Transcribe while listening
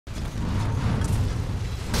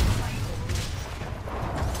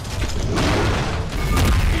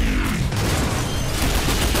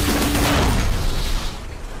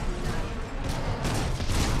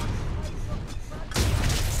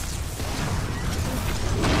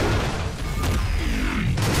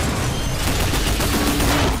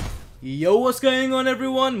Yo, what's going on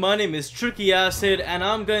everyone? My name is Tricky Acid and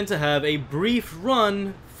I'm going to have a brief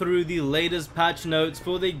run through the latest patch notes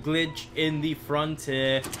for the glitch in the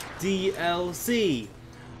Frontier DLC.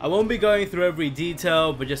 I won't be going through every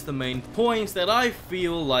detail, but just the main points that I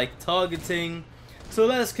feel like targeting. So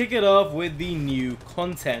let's kick it off with the new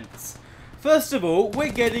contents. First of all,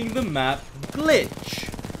 we're getting the map Glitch,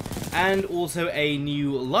 and also a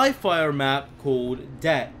new live fire map called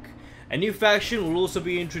Deck. A new faction will also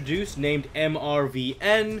be introduced named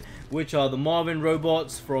M.R.V.N, which are the M.R.V.N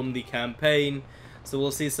robots from the campaign. So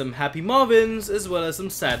we'll see some happy M.R.V.Ns as well as some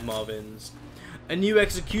sad M.R.V.Ns. A new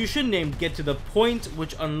execution named Get to the Point,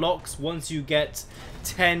 which unlocks once you get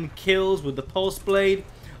 10 kills with the Pulse Blade.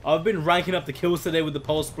 I've been ranking up the kills today with the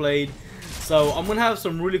Pulse Blade, so I'm going to have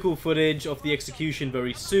some really cool footage of the execution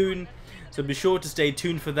very soon. So be sure to stay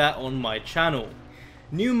tuned for that on my channel.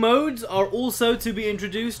 New modes are also to be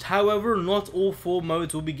introduced, however not all 4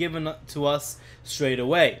 modes will be given to us straight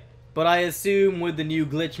away. But I assume with the new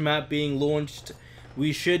glitch map being launched,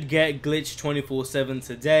 we should get glitch 24/7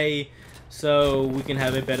 today, so we can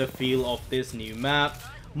have a better feel of this new map.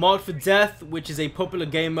 Marked for Death, which is a popular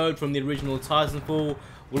game mode from the original Titanfall,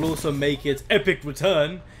 will also make its epic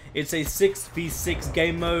return. It's a 6v6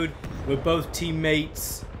 game mode where both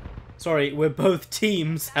teams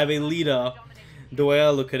have a leader, the way I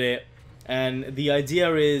look at it, and the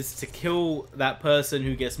idea is to kill that person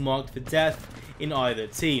who gets marked for death in either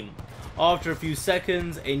team. After a few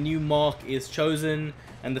seconds, a new mark is chosen,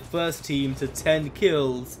 and the first team to 10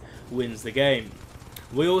 kills wins the game.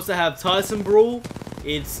 We also have Titan Brawl.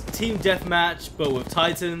 It's Team Deathmatch, but with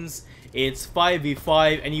Titans. It's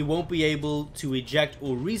 5v5, and you won't be able to eject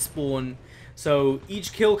or respawn, so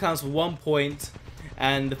each kill counts for 1 point,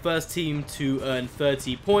 and the first team to earn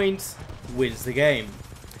 30 points wins the game.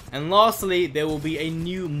 And lastly, there will be a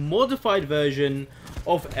new modified version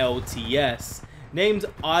of LTS, named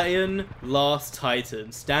Iron Last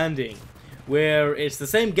Titan Standing, where it's the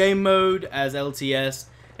same game mode as LTS,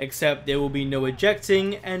 except there will be no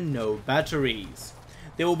ejecting and no batteries.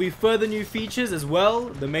 There will be further new features as well.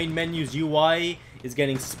 The main menu's UI is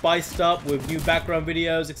getting spiced up with new background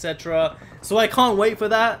videos, etc. So I can't wait for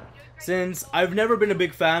that, since I've never been a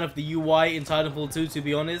big fan of the UI in Titanfall 2, to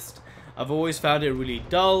be honest. I've always found it really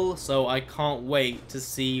dull, so I can't wait to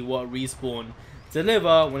see what Respawn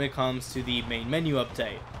deliver when it comes to the main menu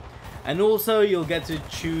update. And also, you'll get to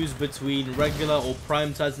choose between regular or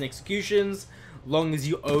Prime Titan executions, long as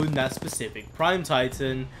you own that specific Prime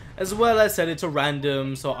Titan, as well as set it to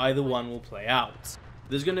random, so either one will play out.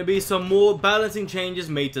 There's going to be some more balancing changes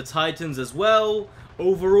made to Titans as well.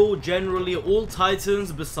 Overall, generally all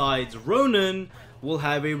Titans besides Ronin will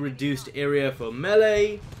have a reduced area for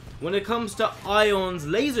melee. When it comes to Ion's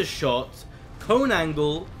laser shot, cone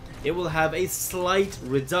angle, it will have a slight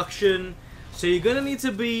reduction, so you're going to need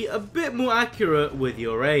to be a bit more accurate with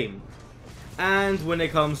your aim. And when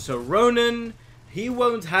it comes to Ronin, he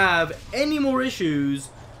won't have any more issues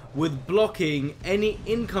with blocking any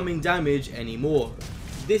incoming damage anymore.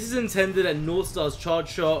 This is intended at Northstar's charge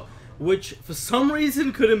shot, which for some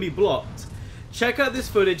reason couldn't be blocked. Check out this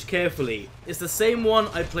footage carefully. It's the same one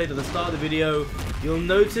I played at the start of the video. You'll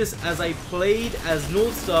notice as I played as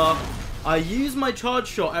Northstar, I used my charge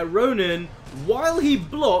shot at Ronin while he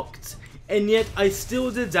blocked, and yet I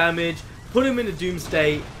still did damage, put him in a doom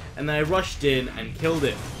state, and then I rushed in and killed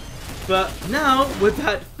him. But now, with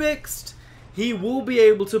that fixed, he will be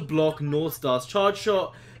able to block Northstar's charge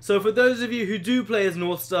shot. So for those of you who do play as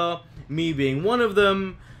Northstar, me being one of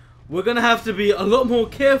them, we're going to have to be a lot more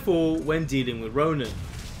careful when dealing with Ronin.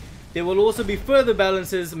 There will also be further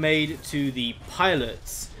balances made to the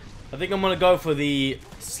pilots. I think I'm going to go for the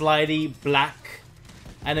slidey black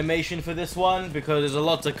animation for this one, because there's a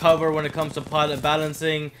lot to cover when it comes to pilot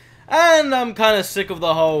balancing, and I'm kind of sick of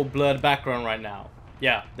the whole blurred background right now.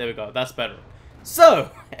 Yeah, there we go, that's better.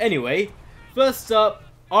 So, anyway, first up,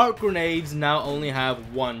 arc grenades now only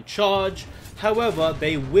have 1 charge, however,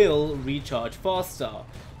 they will recharge faster.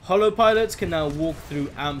 Holo pilots can now walk through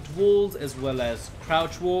amped walls as well as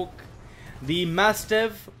crouch walk. The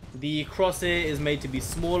Mastiff, the crosshair is made to be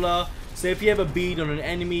smaller, so if you have a bead on an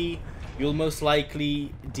enemy, you'll most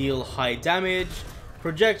likely deal high damage.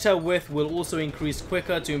 Projectile width will also increase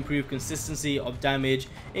quicker to improve consistency of damage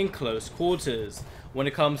in close quarters. When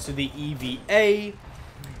it comes to the EVA,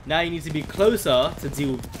 now you need to be closer to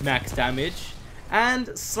deal max damage,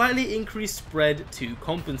 and slightly increased spread to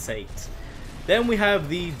compensate. Then we have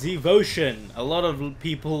the Devotion. A lot of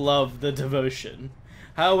people love the Devotion.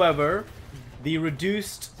 However, they've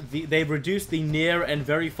reduced the near and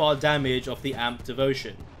very far damage of the Amp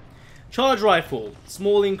Devotion. Charge Rifle.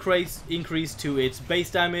 Small increase to its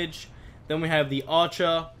base damage. Then we have the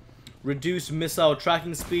Archer. Reduced missile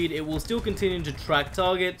tracking speed. It will still continue to track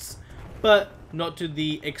targets, but not to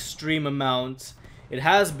the extreme amount it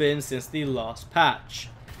has been since the last patch.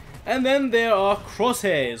 And then there are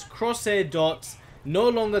crosshairs. Crosshair dots no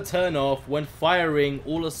longer turn off when firing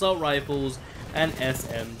all assault rifles and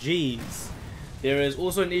SMGs. There is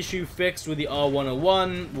also an issue fixed with the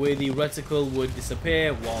R101 where the reticle would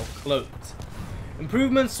disappear while cloaked.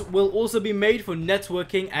 Improvements will also be made for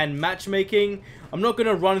networking and matchmaking. I'm not going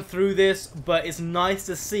to run through this, but it's nice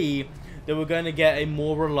to see that we're going to get a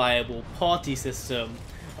more reliable party system,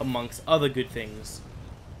 amongst other good things.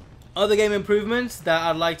 Other game improvements that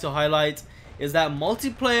I'd like to highlight is that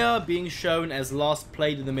multiplayer being shown as last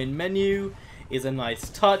played in the main menu is a nice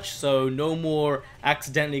touch, so no more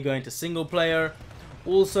accidentally going to single player.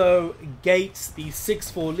 Also, Gates, the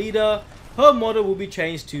 6'4" leader, her model will be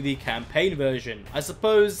changed to the campaign version. I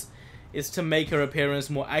suppose it's to make her appearance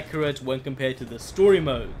more accurate when compared to the story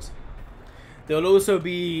modes. There will also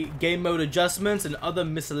be game mode adjustments and other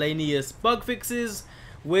miscellaneous bug fixes,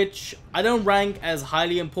 which I don't rank as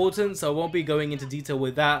highly important, so I won't be going into detail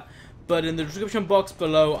with that. But in the description box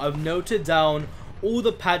below, I've noted down all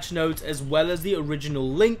the patch notes as well as the original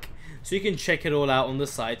link, so you can check it all out on the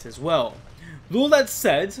site as well. With all that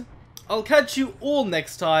said, I'll catch you all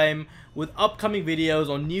next time with upcoming videos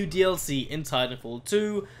on new DLC in Titanfall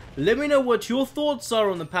 2. Let me know what your thoughts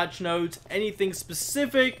are on the patch notes, anything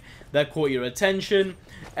specific that caught your attention,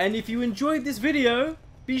 and if you enjoyed this video,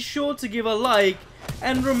 be sure to give a like,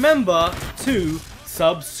 and remember to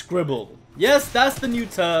subscribble. Yes, that's the new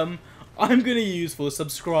term I'm going to use for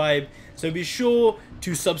subscribe, so be sure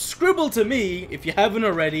to subscribble to me if you haven't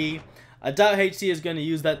already. I doubt HC is going to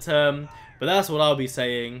use that term, but that's what I'll be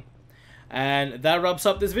saying. And that wraps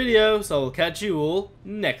up this video, so I'll catch you all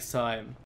next time.